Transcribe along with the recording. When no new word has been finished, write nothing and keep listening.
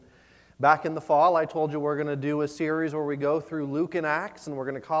Back in the fall, I told you we're going to do a series where we go through Luke and Acts, and we're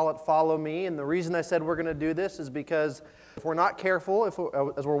going to call it Follow Me. And the reason I said we're going to do this is because if we're not careful,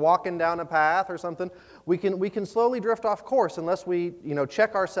 as we're walking down a path or something, we can slowly drift off course unless we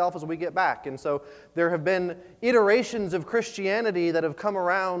check ourselves as we get back. And so there have been iterations of Christianity that have come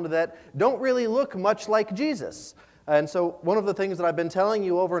around that don't really look much like Jesus. And so one of the things that I've been telling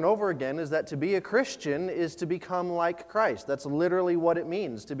you over and over again is that to be a Christian is to become like Christ. That's literally what it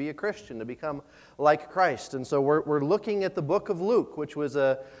means to be a Christian, to become like Christ. And so we're looking at the book of Luke, which was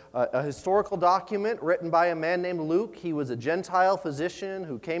a historical document written by a man named Luke. He was a Gentile physician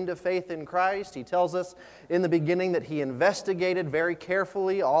who came to faith in Christ. He tells us in the beginning that he investigated very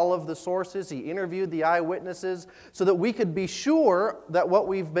carefully all of the sources. He interviewed the eyewitnesses so that we could be sure that what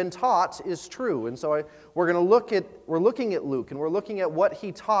we've been taught is true. And so we're looking at Luke, and we're looking at what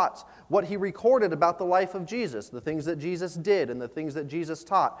he taught, what he recorded about the life of Jesus, the things that Jesus did and the things that Jesus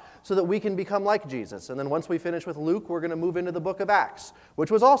taught, so that we can become like Jesus. And then once we finish with Luke, we're going to move into the book of Acts,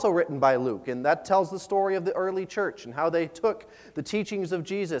 which was also written by Luke, and that tells the story of the early church and how they took the teachings of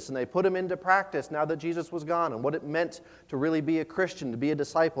Jesus and they put them into practice now that Jesus was gone, and what it meant to really be a Christian, to be a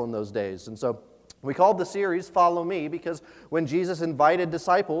disciple in those days. And so we called the series Follow Me because when Jesus invited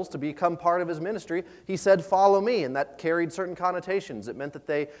disciples to become part of his ministry, he said, "Follow me," and that carried certain connotations. It meant that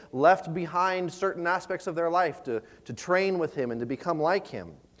they left behind certain aspects of their life to train with him and to become like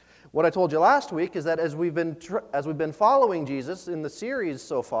him. What I told you last week is that as we've been following Jesus in the series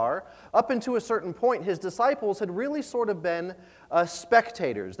so far, up until a certain point, his disciples had really sort of been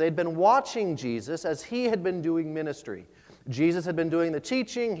spectators. They'd been watching Jesus as he had been doing ministry. Jesus had been doing the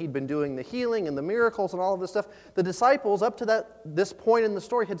teaching, he'd been doing the healing and the miracles and all of this stuff. The disciples, up to this point in the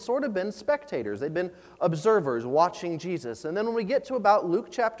story, had sort of been spectators. They'd been observers watching Jesus. And then when we get to about Luke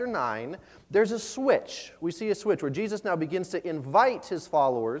chapter 9, there's a switch. We see a switch where Jesus now begins to invite his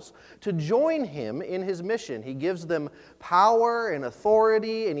followers to join him in his mission. He gives them power and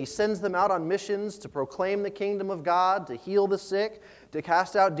authority, and he sends them out on missions to proclaim the kingdom of God, to heal the sick, to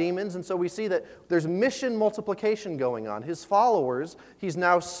cast out demons. And so we see that there's mission multiplication going on. His followers, he's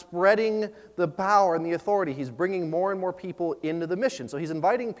now spreading the power and the authority. He's bringing more and more people into the mission. So he's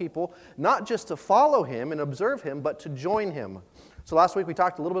inviting people not just to follow him and observe him, but to join him. So last week we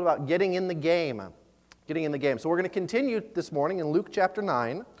talked a little bit about getting in the game. Getting in the game. So we're going to continue this morning in Luke chapter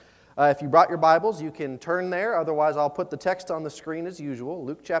 9. If you brought your Bibles, you can turn there. Otherwise, I'll put the text on the screen as usual.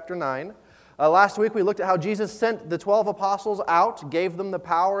 Luke chapter 9. Last week we looked at how Jesus sent the 12 apostles out, gave them the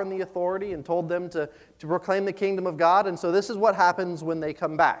power and the authority, and told them to proclaim the kingdom of God. And so this is what happens when they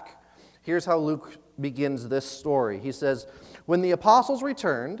come back. Here's how Luke begins this story. He says, "When the apostles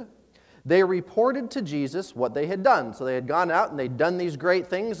returned, they reported to Jesus what they had done." So they had gone out and they'd done these great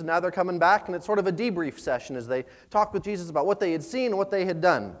things, and now they're coming back, and it's sort of a debrief session as they talk with Jesus about what they had seen and what they had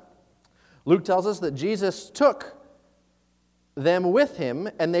done. Luke tells us that Jesus took them with him,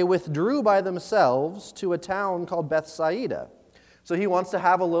 and they withdrew by themselves to a town called Bethsaida. So he wants to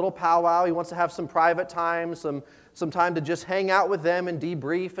have a little powwow. He wants to have some private time, some time to just hang out with them and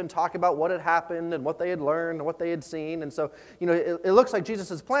debrief and talk about what had happened and what they had learned and what they had seen. And so, it looks like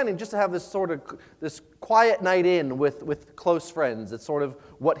Jesus is planning just to have this quiet night in with close friends. It's sort of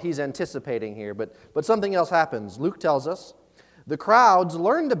what he's anticipating here. But something else happens. Luke tells us the crowds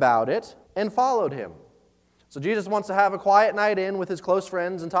learned about it and followed him. So Jesus wants to have a quiet night in with his close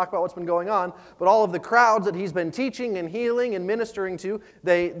friends and talk about what's been going on, but all of the crowds that he's been teaching and healing and ministering to,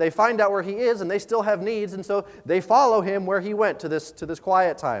 they find out where he is, and they still have needs, and so they follow him where he went to this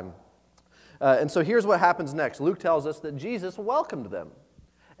quiet time. And so here's what happens next. Luke tells us that Jesus welcomed them,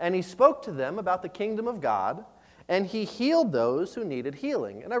 and he spoke to them about the kingdom of God, and he healed those who needed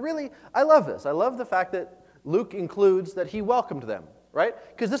healing. And I love this. I love the fact that Luke includes that he welcomed them. Right?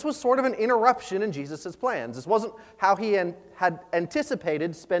 Because this was sort of an interruption in Jesus' plans. This wasn't how he had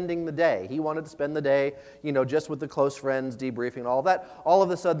anticipated spending the day. He wanted to spend the day, just with the close friends, debriefing and all of that. All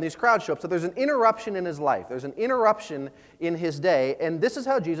of a sudden, these crowds show up. So there's an interruption in his life. There's an interruption in his day. And this is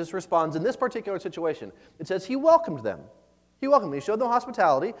how Jesus responds in this particular situation. It says he welcomed them. He welcomed them. He showed them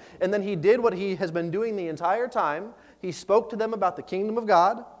hospitality. And then he did what he has been doing the entire time. He spoke to them about the kingdom of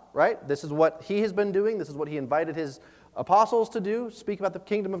God. Right? This is what he has been doing. This is what he invited his apostles to do, speak about the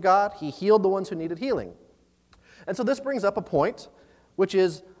kingdom of God. He healed the ones who needed healing. And so this brings up a point, which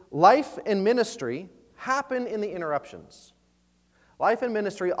is life and ministry happen in the interruptions. Life and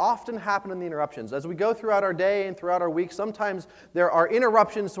ministry often happen in the interruptions. As we go throughout our day and throughout our week, sometimes there are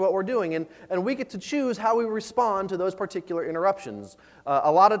interruptions to what we're doing, and we get to choose how we respond to those particular interruptions.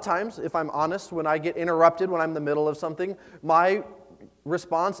 A lot of times, if I'm honest, when I get interrupted, when I'm in the middle of something, my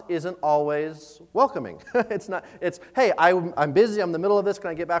response isn't always welcoming. It's, hey, I'm busy, I'm in the middle of this, can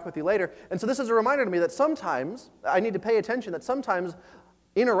I get back with you later? And so this is a reminder to me that sometimes I need to pay attention, that sometimes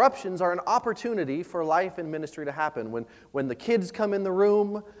interruptions are an opportunity for life and ministry to happen. When the kids come in the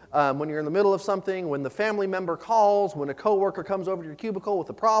room, when you're in the middle of something, when the family member calls, when a coworker comes over to your cubicle with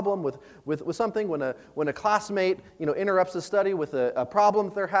a problem, with something, when a classmate interrupts the study with a problem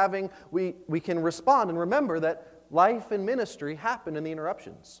that they're having, we can respond and remember that life and ministry happen in the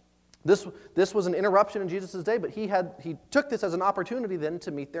interruptions. This was an interruption in Jesus' day, but he took this as an opportunity then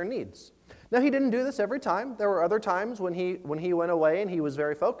to meet their needs. Now, he didn't do this every time. There were other times when he went away and he was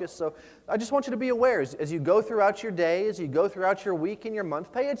very focused. So I just want you to be aware as you go throughout your day, as you go throughout your week and your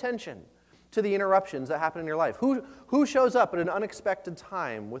month, pay attention to the interruptions that happen in your life. Who shows up at an unexpected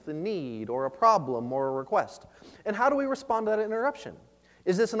time with a need or a problem or a request? And how do we respond to that interruption?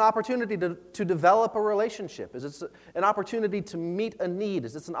 Is this an opportunity to develop a relationship? Is this an opportunity to meet a need?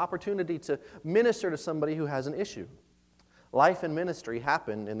 Is this an opportunity to minister to somebody who has an issue? Life and ministry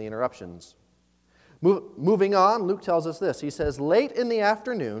happen in the interruptions. Moving on, Luke tells us this. He says, late in the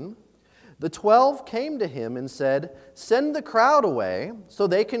afternoon, the 12 came to him and said, send the crowd away so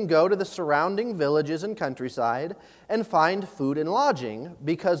they can go to the surrounding villages and countryside and find food and lodging,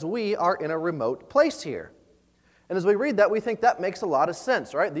 because we are in a remote place here. And as we read that, we think that makes a lot of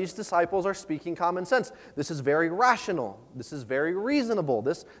sense, right? These disciples are speaking common sense. This is very rational. This is very reasonable.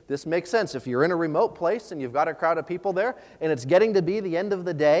 This makes sense. If you're in a remote place and you've got a crowd of people there and it's getting to be the end of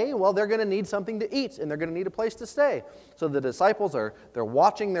the day, well, they're going to need something to eat and they're going to need a place to stay. So the disciples they're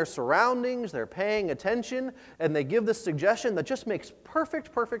watching their surroundings, they're paying attention, and they give this suggestion that just makes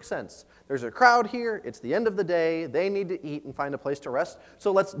perfect sense. There's a crowd here, it's the end of the day, they need to eat and find a place to rest,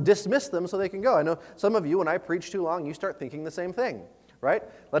 so let's dismiss them so they can go. I know some of you, when I preach too long, you start thinking the same thing, right?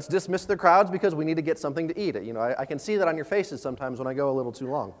 Let's dismiss the crowds because we need to get something to eat. I can see that on your faces sometimes when I go a little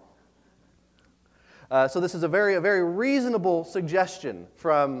too long. So this is a very reasonable suggestion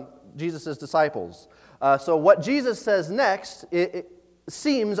from Jesus' disciples. So what Jesus says next, it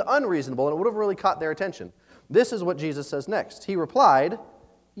seems unreasonable, and it would have really caught their attention. This is what Jesus says next. He replied,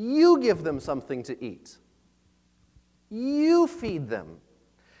 you give them something to eat. You feed them.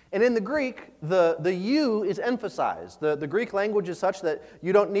 And in the Greek, the you is emphasized. The Greek language is such that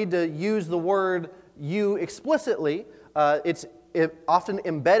you don't need to use the word you explicitly. It's often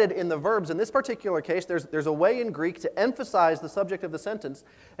embedded in the verbs. In this particular case, there's a way in Greek to emphasize the subject of the sentence.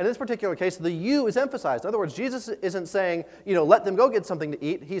 And in this particular case, the you is emphasized. In other words, Jesus isn't saying, let them go get something to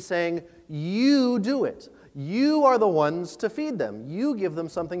eat. He's saying, you do it. You are the ones to feed them. You give them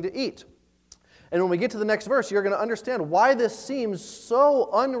something to eat. And when we get to the next verse, you're going to understand why this seems so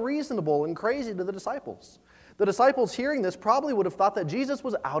unreasonable and crazy to the disciples. The disciples hearing this probably would have thought that Jesus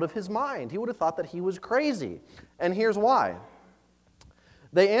was out of his mind. He would have thought that he was crazy. And here's why.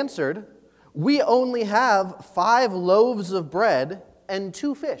 They answered, we only have 5 loaves of bread and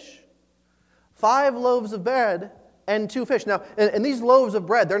 2 fish. 5 loaves of bread and 2 fish. Now, and these loaves of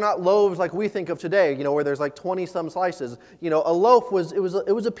bread, they're not loaves like we think of today, where there's like 20-some slices. A loaf was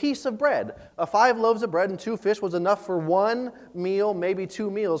a piece of bread. 5 loaves of bread and 2 fish was enough for 1 meal, maybe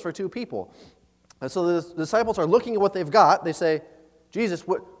 2 meals for 2 people. And so the disciples are looking at what they've got. They say, Jesus,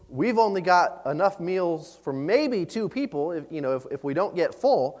 we've only got enough meals for maybe 2 people, if we don't get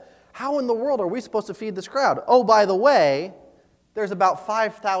full. How in the world are we supposed to feed this crowd? Oh, by the way, there's about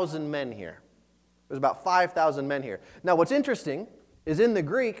 5,000 men here. There's about 5,000 men here. Now, what's interesting is in the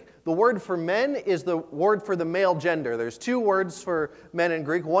Greek, the word for men is the word for the male gender. There's 2 words for men in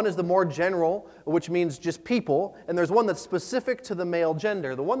Greek. One is the more general, which means just people, and there's one that's specific to the male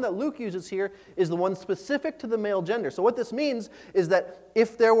gender. The one that Luke uses here is the one specific to the male gender. So what this means is that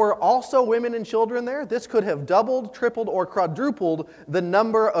if there were also women and children there, this could have doubled, tripled, or quadrupled the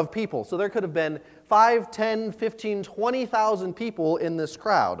number of people. So there could have been 5, 10, 15, 20,000 people in this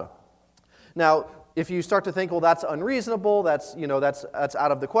crowd. Now, if you start to think, well, that's unreasonable, that's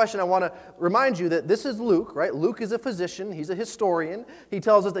out of the question, I want to remind you that this is Luke, right? Luke is a physician, he's a historian. He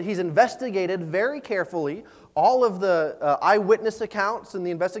tells us that he's investigated very carefully all of the eyewitness accounts and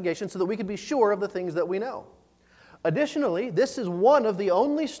the investigation so that we could be sure of the things that we know. Additionally, this is one of the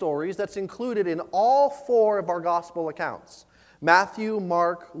only stories that's included in all 4 of our gospel accounts. Matthew,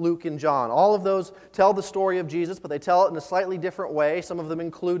 Mark, Luke, and John. All of those tell the story of Jesus, but they tell it in a slightly different way. Some of them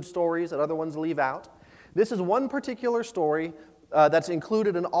include stories that other ones leave out. This is one particular story that's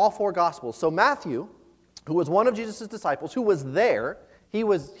included in all 4 Gospels. So Matthew, who was one of Jesus' disciples, who was there, he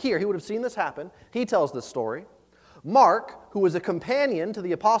was here, he would have seen this happen, he tells this story. Mark, who was a companion to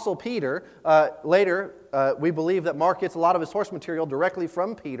the Apostle Peter, later we believe that Mark gets a lot of his source material directly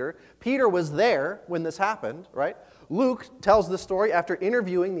from Peter. Peter was there when this happened, right? Luke tells the story after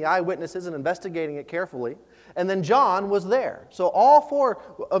interviewing the eyewitnesses and investigating it carefully. And then John was there. So all four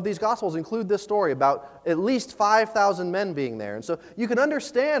of these Gospels include this story about at least 5,000 men being there. And so you can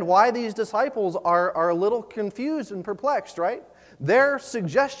understand why these disciples are a little confused and perplexed, right? Their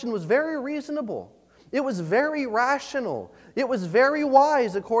suggestion was very reasonable. It was very rational. It was very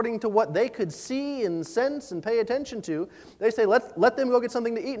wise according to what they could see and sense and pay attention to. They say, let them go get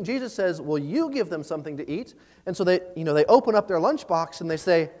something to eat. And Jesus says, well, you give them something to eat. And so they open up their lunchbox and they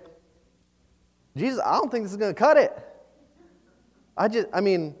say, Jesus, I don't think this is going to cut it.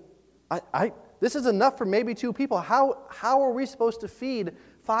 This is enough for maybe 2 people. How are we supposed to feed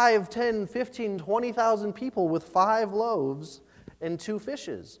 5, 10, 15, 20,000 people with 5 loaves and 2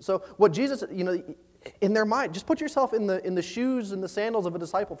 fishes? So what Jesus, in their mind, just put yourself in the shoes and the sandals of a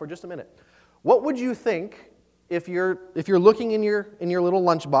disciple for just a minute. What would you think if you're looking in your little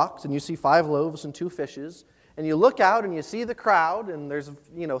lunchbox and you see 5 loaves and 2 fishes, and you look out and you see the crowd and there's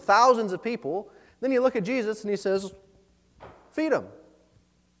thousands of people? Then you look at Jesus and he says, feed them.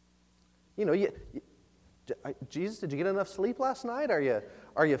 Jesus, did you get enough sleep last night?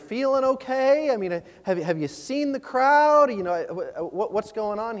 Are you feeling okay? I mean, have you seen the crowd? What's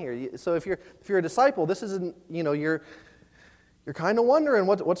going on here? So if you're a disciple, this isn't, you're kind of wondering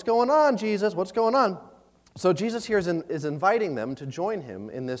what's going on, Jesus? What's going on? So Jesus here is inviting them to join him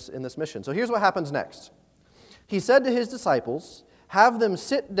in this mission. So here's what happens next. He said to his disciples, have them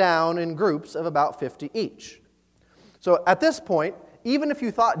sit down in groups of about 50 each. So at this point, even if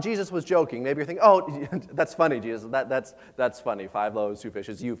you thought Jesus was joking, maybe you're thinking, oh, that's funny, Jesus. That's funny. 5 loaves, 2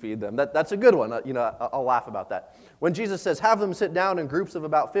 fishes, you feed them. That's a good one. I'll laugh about that. When Jesus says, have them sit down in groups of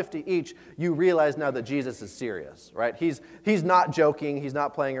about 50 each, you realize now that Jesus is serious, right? He's not joking. He's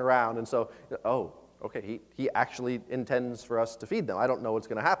not playing around. And so, okay, he actually intends for us to feed them. I don't know what's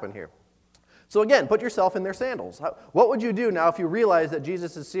going to happen here. So again, put yourself in their sandals. What would you do now if you realize that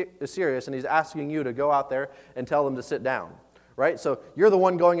Jesus is serious and he's asking you to go out there and tell them to sit down, right? So you're the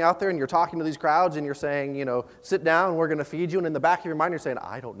one going out there and you're talking to these crowds and you're saying, sit down, we're going to feed you. And in the back of your mind, you're saying,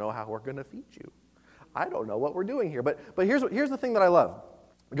 I don't know how we're going to feed you. I don't know what we're doing here. But here's the thing that I love.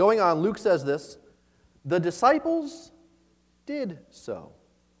 Going on, Luke says this, the disciples did so,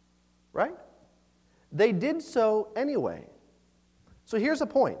 right? They did so anyway. So here's a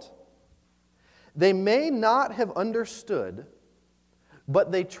point. They may not have understood, but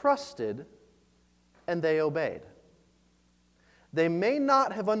they trusted and they obeyed. They may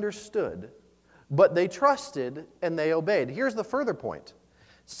not have understood, but they trusted and they obeyed. Here's the further point.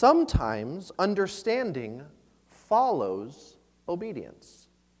 Sometimes understanding follows obedience.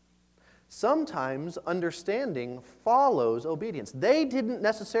 Sometimes understanding follows obedience. They didn't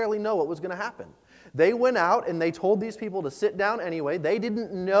necessarily know what was going to happen. They went out and they told these people to sit down anyway. They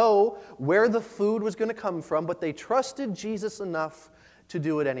didn't know where the food was going to come from, but they trusted Jesus enough to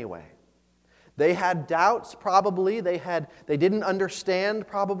do it anyway. They had doubts probably. They didn't understand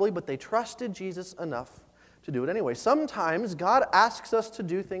probably, but they trusted Jesus enough to do it anyway. Sometimes God asks us to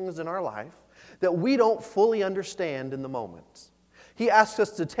do things in our life that we don't fully understand in the moment. He asks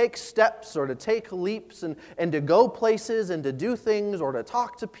us to take steps or to take leaps and to go places and to do things or to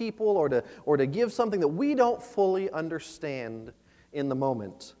talk to people or to give something that we don't fully understand in the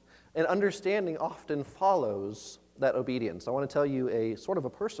moment. And understanding often follows that obedience. I want to tell you a sort of a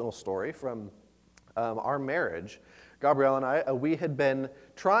personal story from our marriage. Gabrielle and I, we had been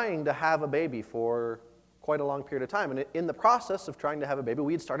trying to have a baby for quite a long period of time. And in the process of trying to have a baby,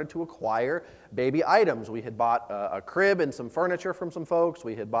 we had started to acquire baby items. We had bought a crib and some furniture from some folks.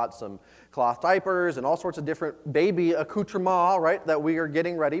 We had bought some cloth diapers and all sorts of different baby accoutrements, right, that we are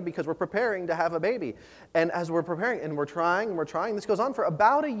getting ready because we're preparing to have a baby. And as we're preparing and we're trying, this goes on for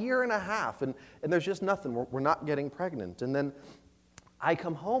about 1.5 years, and there's just nothing. We're not getting pregnant. And then I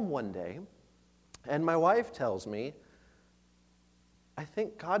come home one day, and my wife tells me, I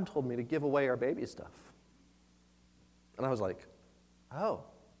think God told me to give away our baby stuff. And I was like, oh.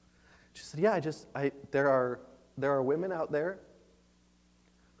 She said, yeah, there are women out there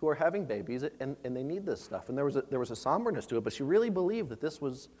who are having babies and they need this stuff. And there was a somberness to it, but she really believed that this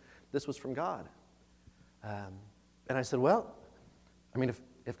was from God. And I said, well, I mean,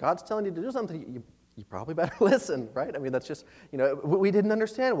 if God's telling you to do something, you probably better listen, right? I mean, that's just, we didn't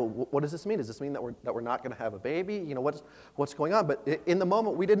understand. Well, what does this mean? Does this mean that we're not going to have a baby? What's going on? But in the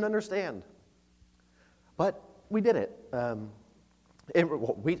moment, we didn't understand. But we did it.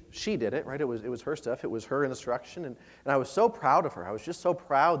 She did it, right? It was her stuff. It was her instruction, and I was so proud of her. I was just so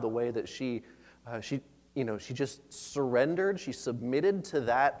proud the way that she she just surrendered. She submitted to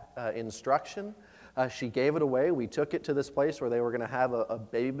that instruction. She gave it away. We took it to this place where they were going to have a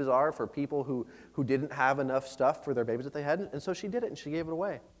baby bazaar for people who didn't have enough stuff for their babies that they had. And so she did it, and she gave it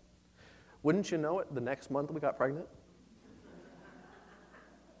away. Wouldn't you know it, the next month we got pregnant?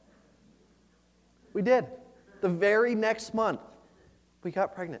 We did. The very next month, we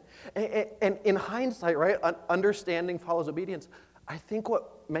got pregnant. And in hindsight, right, understanding follows obedience. I think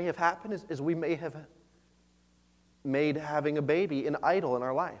what may have happened is we may have made having a baby an idol in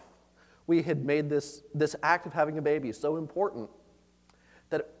our life. We had made this act of having a baby so important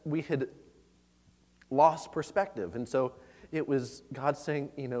that we had lost perspective. And so it was God saying,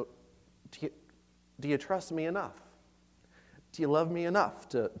 do you trust me enough? Do you love me enough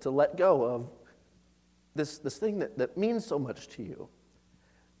to let go of this thing that means so much to you?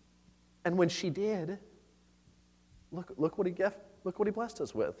 And when she did, look what he blessed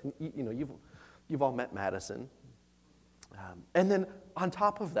us with. You've all met Madison. And then on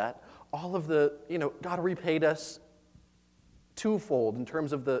top of that, all of the, God repaid us twofold in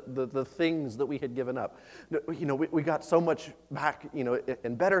terms of the things that we had given up. We got so much back,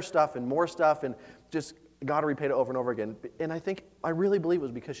 and better stuff and more stuff, and just God repaid it over and over again. And I really believe it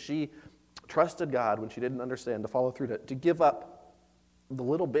was because she trusted God when she didn't understand, to follow through, to give up the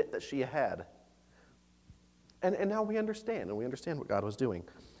little bit that she had. And now we understand, and we understand what God was doing.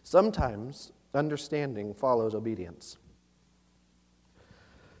 Sometimes understanding follows obedience.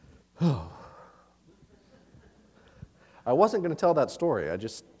 I wasn't going to tell that story.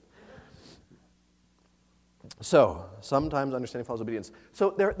 So, sometimes understanding follows obedience.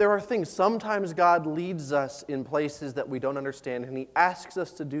 So there are things. Sometimes God leads us in places that we don't understand, and He asks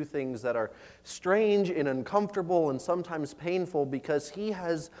us to do things that are strange and uncomfortable and sometimes painful because He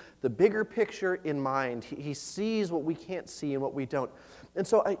has the bigger picture in mind. He sees what we can't see and what we don't. And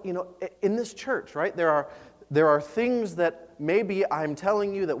so, in this church, right, there are things that maybe I'm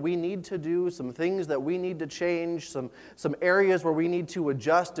telling you that we need to do, some things that we need to change, some areas where we need to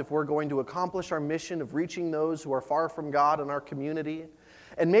adjust if we're going to accomplish our mission of reaching those who are far from God in our community.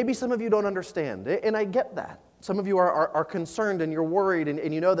 And maybe some of you don't understand, and I get that. Some of you are concerned and you're worried,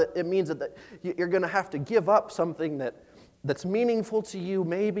 and you know that it means that you're going to have to give up something that's meaningful to you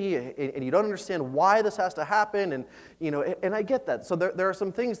maybe, and you don't understand why this has to happen, and I get that. So there are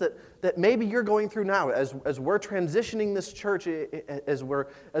some things that maybe you're going through now as we're transitioning this church, as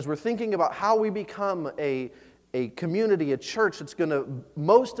we're thinking about how we become a community, a church that's going to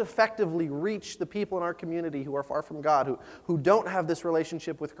most effectively reach the people in our community who are far from God, who don't have this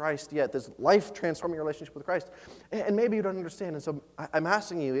relationship with Christ yet, this life-transforming relationship with Christ. And maybe you don't understand, and so I'm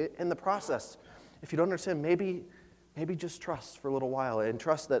asking you in the process, if you don't understand, maybe just trust for a little while and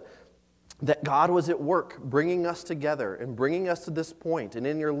trust that God was at work bringing us together and bringing us to this point, and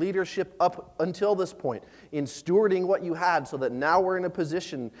in your leadership up until this point, in stewarding what you had so that now we're in a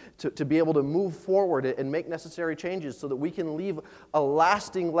position to be able to move forward and make necessary changes so that we can leave a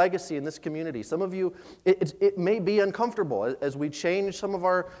lasting legacy in this community. Some of you, it may be uncomfortable as we change some of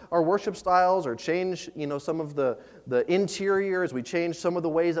our worship styles or change some of the interior, as we change some of the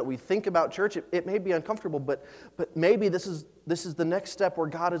ways that we think about church. It may be uncomfortable, but maybe this is the next step where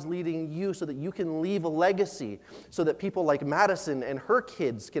God is leading you so that you can leave a legacy, so that people like Madison and her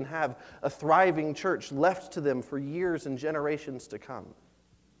kids can have a thriving church left to them for years and generations to come.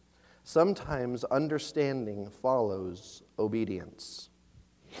 Sometimes understanding follows obedience.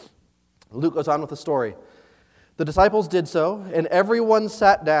 Luke goes on with the story. The disciples did so, and everyone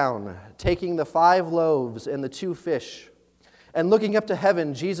sat down, taking the 5 loaves and the 2 fish. And looking up to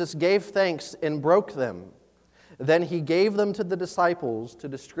heaven, Jesus gave thanks and broke them. Then He gave them to the disciples to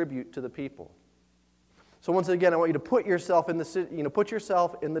distribute to the people. So once again, I want you to put yourself in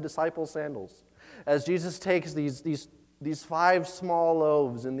the disciples' sandals as Jesus takes these 5 small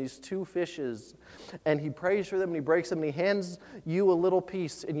loaves and these 2 fishes, and He prays for them and He breaks them and He hands you a little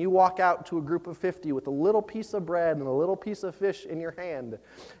piece, and you walk out to a group of 50 with a little piece of bread and a little piece of fish in your hand,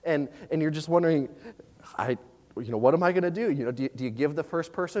 and you're just wondering, what am I going to do? Do you give the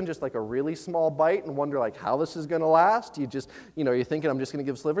first person just like a really small bite and wonder like how this is going to last? You just, you're thinking I'm just going to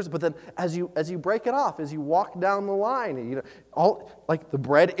give slivers. But then as you break it off, as you walk down the line, the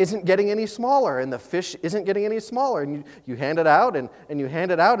bread isn't getting any smaller and the fish isn't getting any smaller, and you hand it out and you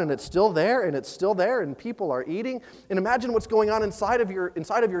hand it out, and it's still there and it's still there, and people are eating. And imagine what's going on inside of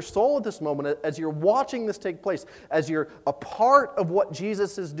your soul at this moment as you're watching this take place, as you're a part of what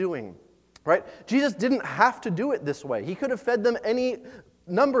Jesus is doing. Right? Jesus didn't have to do it this way. He could have fed them any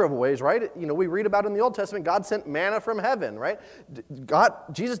number of ways, right? We read about in the Old Testament, God sent manna from heaven, right?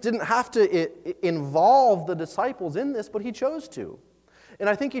 Jesus didn't have to involve the disciples in this, but He chose to. And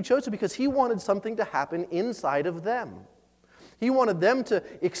I think he chose it because he wanted something to happen inside of them. He wanted them to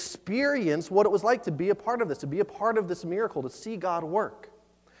experience what it was like to be a part of this, to be a part of this miracle, to see God work.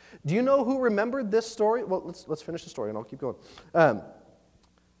 Do you know who remembered this story? Well, let's finish the story and I'll keep going.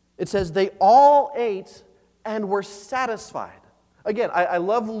 It says, they all ate and were satisfied. Again, I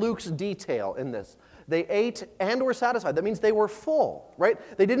love Luke's detail in this. They ate and were satisfied. That means they were full, right?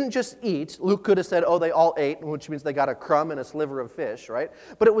 They didn't just eat. Luke could have said, oh, they all ate, which means they got a crumb and a sliver of fish, right?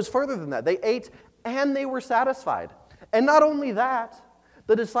 But it was further than that. They ate and they were satisfied. And not only that,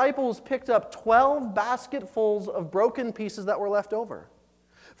 the disciples picked up 12 basketfuls of broken pieces that were left over.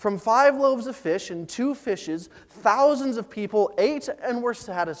 From 5 loaves of fish and 2 fishes, thousands of people ate and were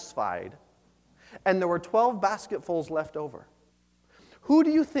satisfied. And there were 12 basketfuls left over. Who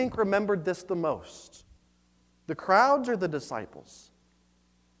do you think remembered this the most? The crowds or the disciples?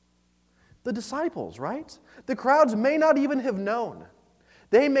 The disciples, right? The crowds may not even have known.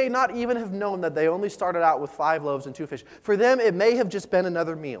 They may not even have known that they only started out with 5 loaves and 2 fish. For them, it may have just been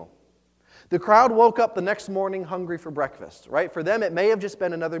another meal. The crowd woke up the next morning hungry for breakfast, right? For them, it may have just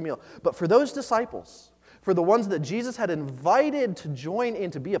been another meal. But for those disciples, for the ones that Jesus had invited to join in,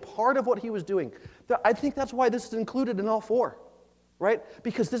 to be a part of what he was doing, I think that's why this is included in all 4, right?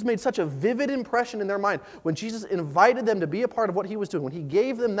 Because this made such a vivid impression in their mind. When Jesus invited them to be a part of what he was doing, when he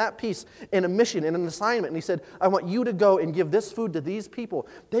gave them that piece and a mission and an assignment, and he said, I want you to go and give this food to these people,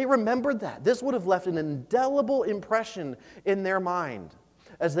 they remembered that. This would have left an indelible impression in their mind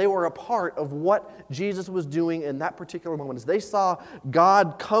as they were a part of what Jesus was doing in that particular moment. As they saw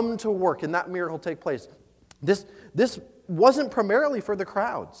God come to work and that miracle take place. This wasn't primarily for the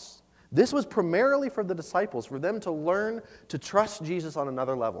crowds. This was primarily for the disciples, for them to learn to trust Jesus on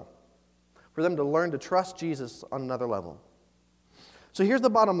another level. For them to learn to trust Jesus on another level. So here's the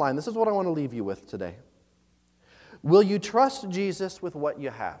bottom line. This is what I want to leave you with today. Will you trust Jesus with what you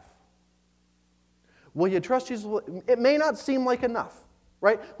have? Will you trust Jesus? It may not seem like enough.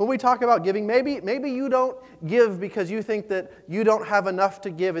 Right? When we talk about giving, maybe you don't give because you think that you don't have enough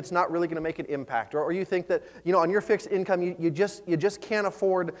to give, it's not really going to make an impact. Or you think that, on your fixed income, you just can't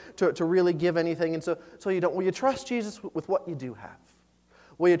afford to really give anything. And so you don't. Will you trust Jesus with what you do have?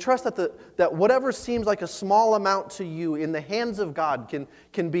 Will you trust that whatever seems like a small amount to you in the hands of God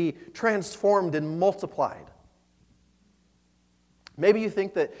can be transformed and multiplied? Maybe you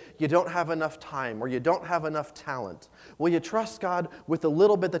think that you don't have enough time or you don't have enough talent. Will you trust God with the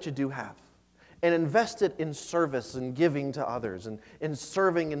little bit that you do have and invest it in service and giving to others and in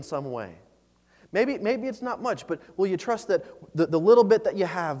serving in some way? Maybe it's not much, but will you trust that the little bit that you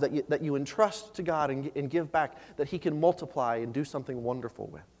have, that you entrust to God and give back, that he can multiply and do something wonderful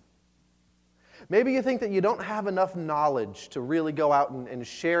with? Maybe you think that you don't have enough knowledge to really go out and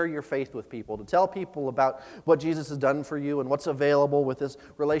share your faith with people, to tell people about what Jesus has done for you and what's available with this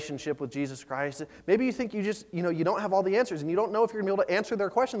relationship with Jesus Christ. Maybe you think you don't have all the answers and you don't know if you're going to be able to answer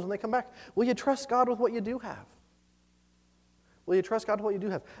their questions when they come back. Will you trust God with what you do have? Will you trust God with what you do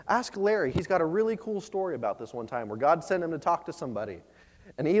have? Ask Larry. He's got a really cool story about this one time where God sent him to talk to somebody.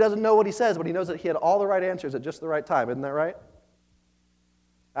 And he doesn't know what he says, but he knows that he had all the right answers at just the right time. Isn't that right?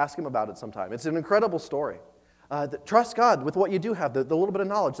 Ask him about it sometime. It's an incredible story. Trust God with what you do have, the little bit of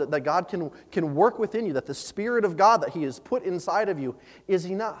knowledge that God can work within you, that the Spirit of God that he has put inside of you is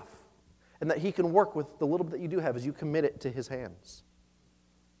enough, and that he can work with the little bit that you do have as you commit it to his hands.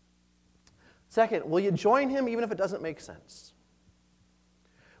 Second, will you join him even if it doesn't make sense?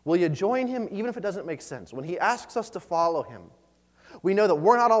 Will you join him even if it doesn't make sense? When he asks us to follow him, we know that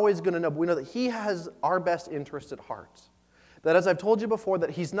we're not always going to know, but we know that he has our best interest at heart. That, as I've told you before,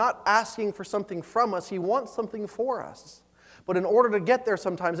 that he's not asking for something from us, he wants something for us. But in order to get there,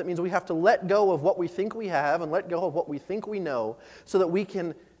 sometimes it means we have to let go of what we think we have and let go of what we think we know so that we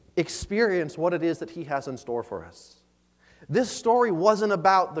can experience what it is that he has in store for us. This story wasn't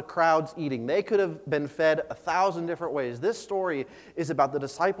about the crowds eating. They could have been fed 1,000 different ways. This story is about the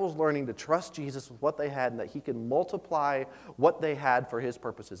disciples learning to trust Jesus with what they had and that he can multiply what they had for his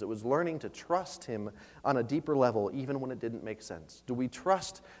purposes. It was learning to trust him on a deeper level, even when it didn't make sense. Do we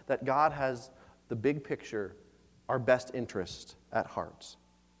trust that God has the big picture, our best interest at heart?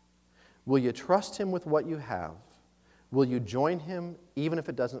 Will you trust him with what you have? Will you join him even if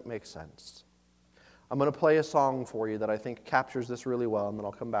it doesn't make sense? I'm going to play a song for you that I think captures this really well, and then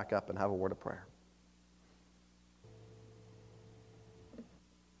I'll come back up and have a word of prayer.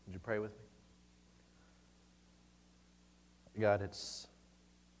 Would you pray with me? God, it's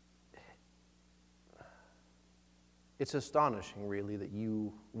astonishing, really, that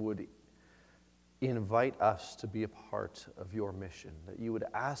you would invite us to be a part of your mission, that you would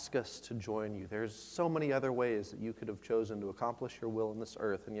ask us to join you. There's so many other ways that you could have chosen to accomplish your will on this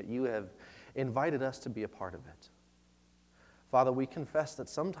earth, and yet you have invited us to be a part of it. Father, we confess that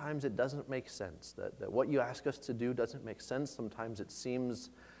sometimes it doesn't make sense, that what you ask us to do doesn't make sense. Sometimes it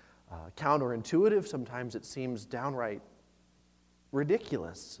seems counterintuitive. Sometimes it seems downright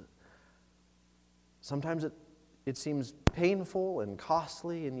ridiculous. Sometimes it seems painful and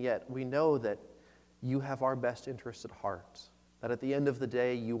costly, and yet we know that you have our best interests at heart, that at the end of the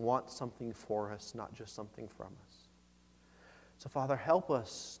day you want something for us, not just something from us. So, Father, help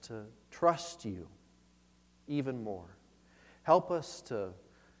us to trust you even more. Help us to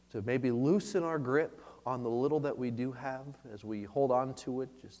maybe loosen our grip on the little that we do have as we hold on to it,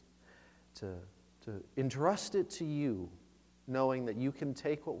 just to entrust it to you, knowing that you can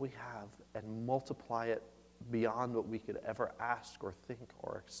take what we have and multiply it beyond what we could ever ask or think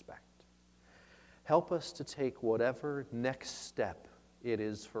or expect. Help us to take whatever next step it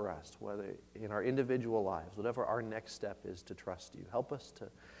is for us, whether in our individual lives, whatever our next step is to trust you. Help us to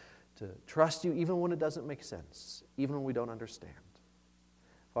trust you even when it doesn't make sense, even when we don't understand.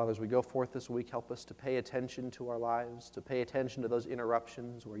 Father, as we go forth this week, help us to pay attention to our lives, to pay attention to those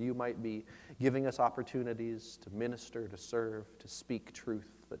interruptions where you might be giving us opportunities to minister, to serve, to speak truth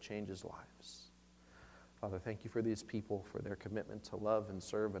that changes lives. Father, thank you for these people, for their commitment to love and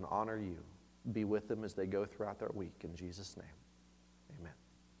serve and honor you. Be with them as they go throughout their week. In Jesus' name, amen.